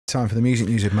time for the music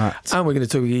news with Matt. And we're going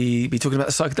to be talking about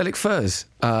the Psychedelic Furs,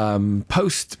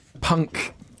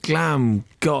 post-punk, glam,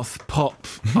 goth, pop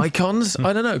icons.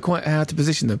 I don't know quite how to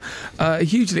position them. A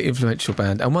hugely influential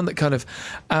band, and one that kind of,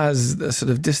 as the sort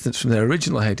of distance from their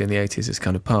original heyday in the 80s has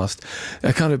kind of passed,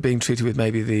 are kind of being treated with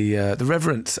maybe the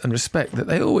reverence and respect that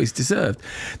they always deserved.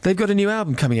 They've got a new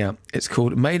album coming out. It's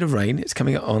called Made of Rain. It's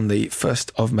coming out on the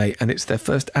 1st of May, and it's their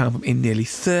first album in nearly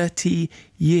 30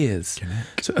 years.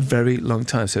 So a very long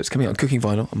time. So it's coming out on Cooking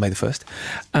Vinyl on May the 1st.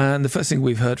 And the first thing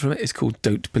we've heard from it is called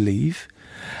Don't Believe.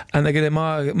 And they're going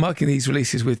to marking these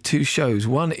releases with 2 shows,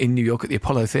 one in New York at the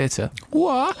Apollo Theatre,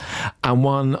 and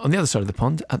one on the other side of the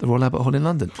pond at the Royal Albert Hall in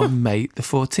London on May the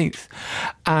 14th.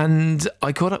 And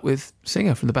I caught up with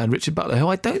singer from the band, Richard Butler, who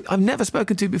I've never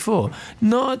spoken to before.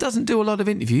 No, doesn't do a lot of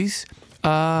interviews,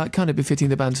 kind of befitting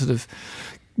the band's sort of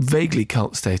vaguely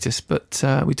cult status, but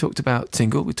we talked about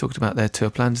Tingle, we talked about their tour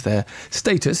plans, their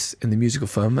status in the musical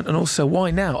firmament, and also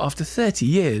why now, after 30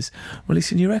 years,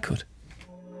 release a new record.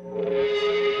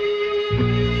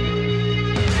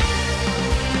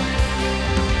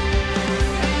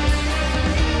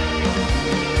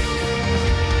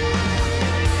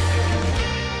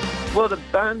 Well, the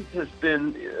band has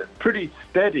been pretty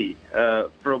steady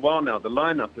for a while now. The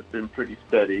lineup has been pretty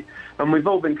steady, and we've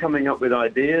all been coming up with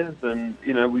ideas. And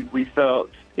we felt,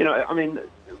 I mean,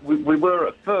 we were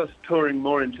at first touring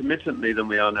more intermittently than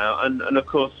we are now, and of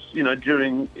course,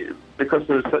 because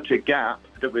there was such a gap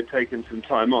that we'd taken some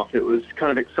time off, it was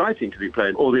kind of exciting to be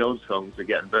playing all the old songs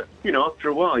again. But after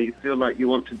a while, you feel like you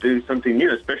want to do something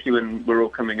new, especially when we're all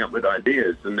coming up with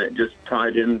ideas, and it just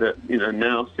tied in that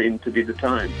now seemed to be the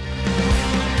time.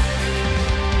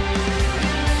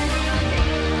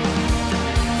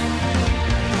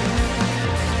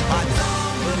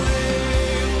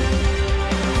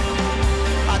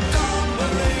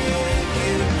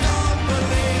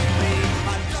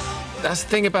 That's the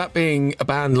thing about being a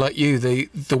band like you,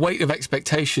 the weight of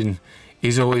expectation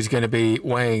is always going to be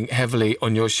weighing heavily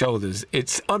on your shoulders.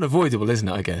 It's unavoidable, isn't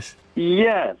it, I guess?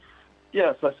 Yes,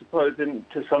 I suppose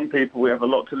to some people we have a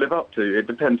lot to live up to. It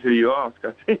depends who you ask,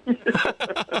 I think.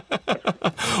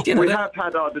 We have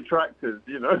had our detractors,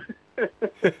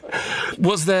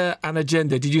 Was there an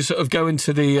agenda? Did you sort of go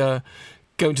into the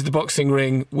boxing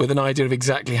ring with an idea of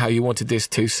exactly how you wanted this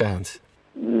to sound?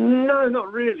 No,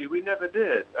 not really. We never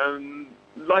did.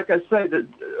 Like I say, that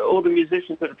all the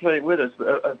musicians that are playing with us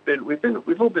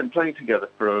we've all been playing together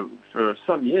for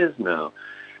some years now,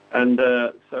 and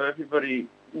so everybody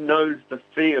knows the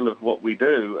feel of what we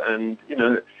do, and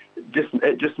it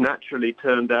just naturally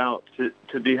turned out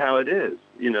to be how it is.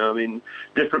 I mean,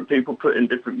 different people put in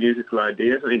different musical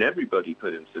ideas. I mean, everybody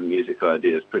put in some musical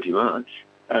ideas pretty much,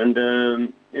 and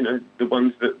the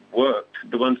ones that worked,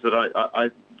 the ones that I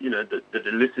that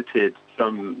elicited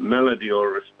some melody or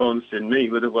response in me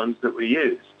were the ones that we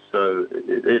used. So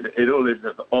it all is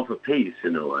of a piece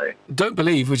in a way. Don't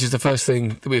Believe, which is the first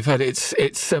thing that we've heard, it's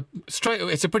a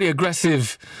pretty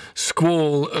aggressive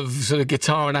squall of sort of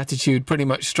guitar and attitude pretty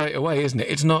much straight away, isn't it?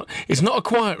 It's not a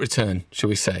quiet return, shall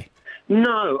we say?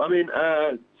 No, I mean,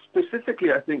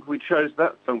 specifically I think we chose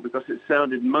that song because it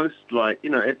sounded most like,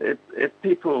 if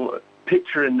people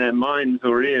picture in their minds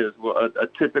or ears what a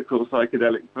typical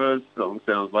Psychedelic Furs song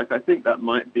sounds like, I think that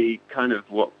might be kind of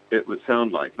what it would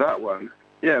sound like. That one,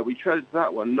 we chose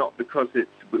that one not because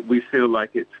we feel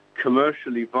like it's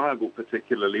commercially viable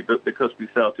particularly, but because we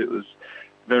felt it was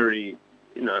very,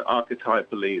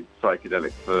 archetypally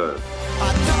Psychedelic Furs.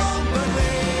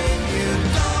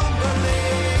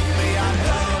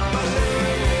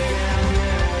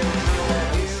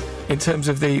 In terms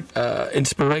of the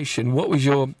inspiration, what was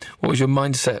your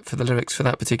mindset for the lyrics for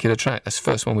that particular track? That's the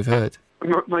first one we've heard.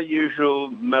 My usual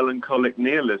melancholic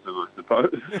nihilism, I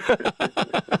suppose.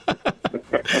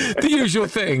 The usual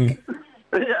thing.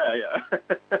 Yeah.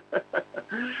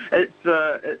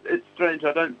 It's strange.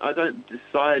 I don't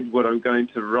decide what I'm going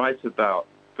to write about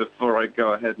before I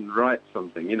go ahead and write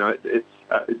something. The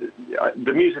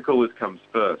music always comes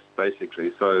first,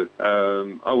 basically. So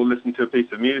I will listen to a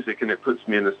piece of music and it puts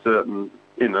me in a certain,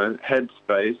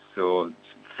 headspace or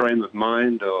frame of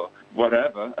mind or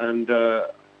whatever, and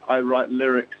I write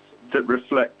lyrics that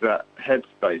reflect that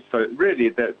headspace. So really,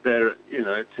 they're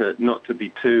not to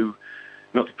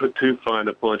put too fine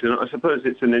a point. And I suppose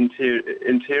it's an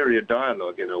interior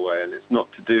dialogue in a way, and it's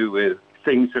not to do with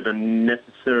things that are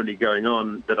necessarily going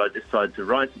on that I decide to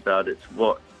write about. It's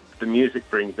what the music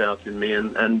brings out in me,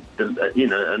 and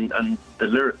the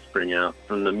lyrics bring out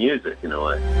from the music in a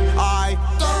way. I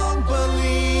don't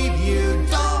believe you,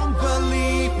 don't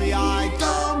believe me, I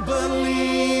don't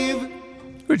believe.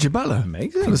 Richard Butler.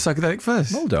 Amazing. From the Psychedelic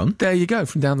Furs. Well done. There you go,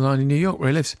 from down the line in New York, where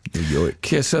he lives. New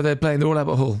York. Yeah, so they're playing the Royal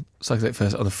Albert Hall, Psychedelic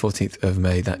Furs, on the 14th of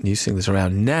May. That new single's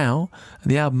around now.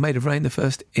 And the album Made of Rain, the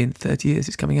first in 30 years,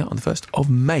 is coming out on the 1st of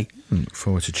May. Look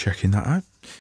forward to checking that out.